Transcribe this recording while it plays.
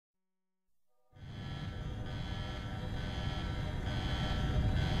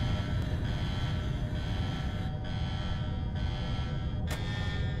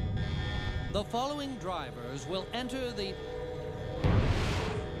The following drivers will enter the...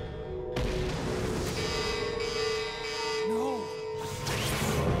 No!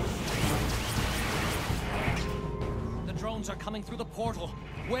 The drones are coming through the portal.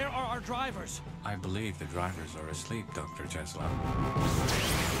 Where are our drivers? I believe the drivers are asleep, Dr. Tesla.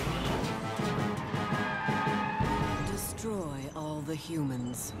 Destroy all the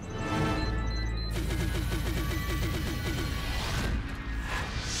humans.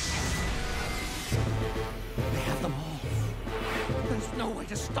 They have them all. There's no way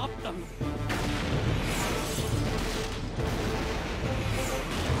to stop them.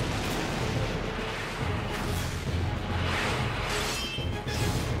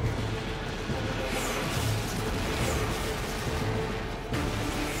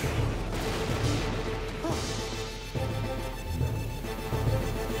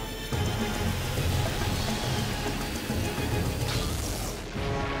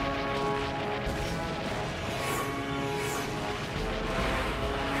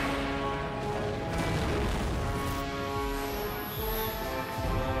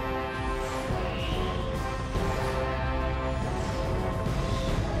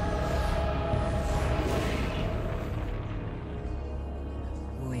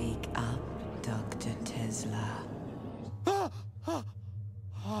 Wake up, Dr. Tesla.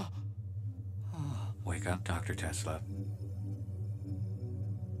 Wake up, Dr. Tesla.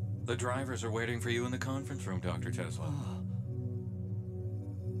 The drivers are waiting for you in the conference room, Dr. Tesla.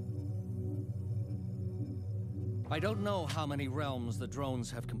 I don't know how many realms the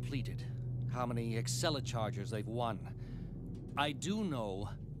drones have completed, how many AcceleChargers they've won. I do know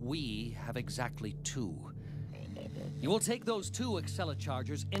we have exactly 2. You will take those 2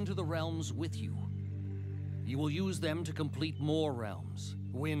 AcceleChargers into the realms with you. You will use them to complete more realms,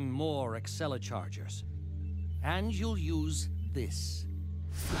 win more AcceleChargers. And you'll use this.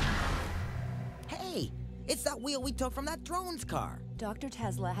 Hey, it's that wheel we took from that drone's car. Dr.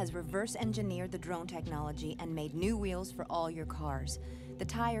 Tesla has reverse engineered the drone technology and made new wheels for all your cars. The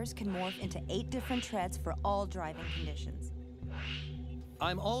tires can morph into 8 different treads for all driving conditions.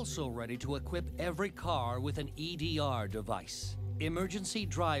 I'm also ready to equip every car with an EDR device, Emergency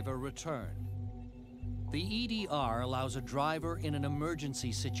Driver Return. The EDR allows a driver in an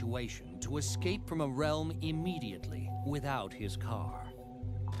emergency situation to escape from a realm immediately without his car.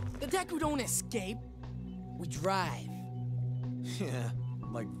 The Deku don't escape. We drive. Yeah,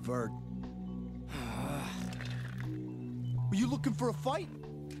 like Vert. Are you looking for a fight?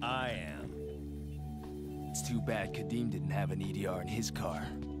 I am. It's too bad Kadeem didn't have an EDR in his car.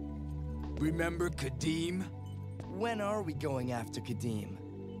 Remember Kadeem? When are we going after Kadeem?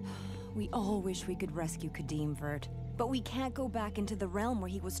 We all wish we could rescue Kadeem, Vert. But we can't go back into the realm where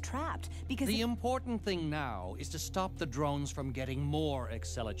he was trapped, because The important thing now is to stop the drones from getting more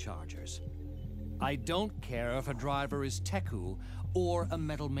AcceleChargers. I don't care if a driver is Teku or a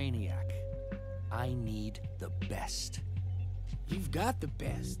metal maniac. I need the best. You've got the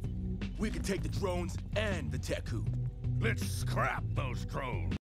best. We can take the drones and the Teku. Let's scrap those drones.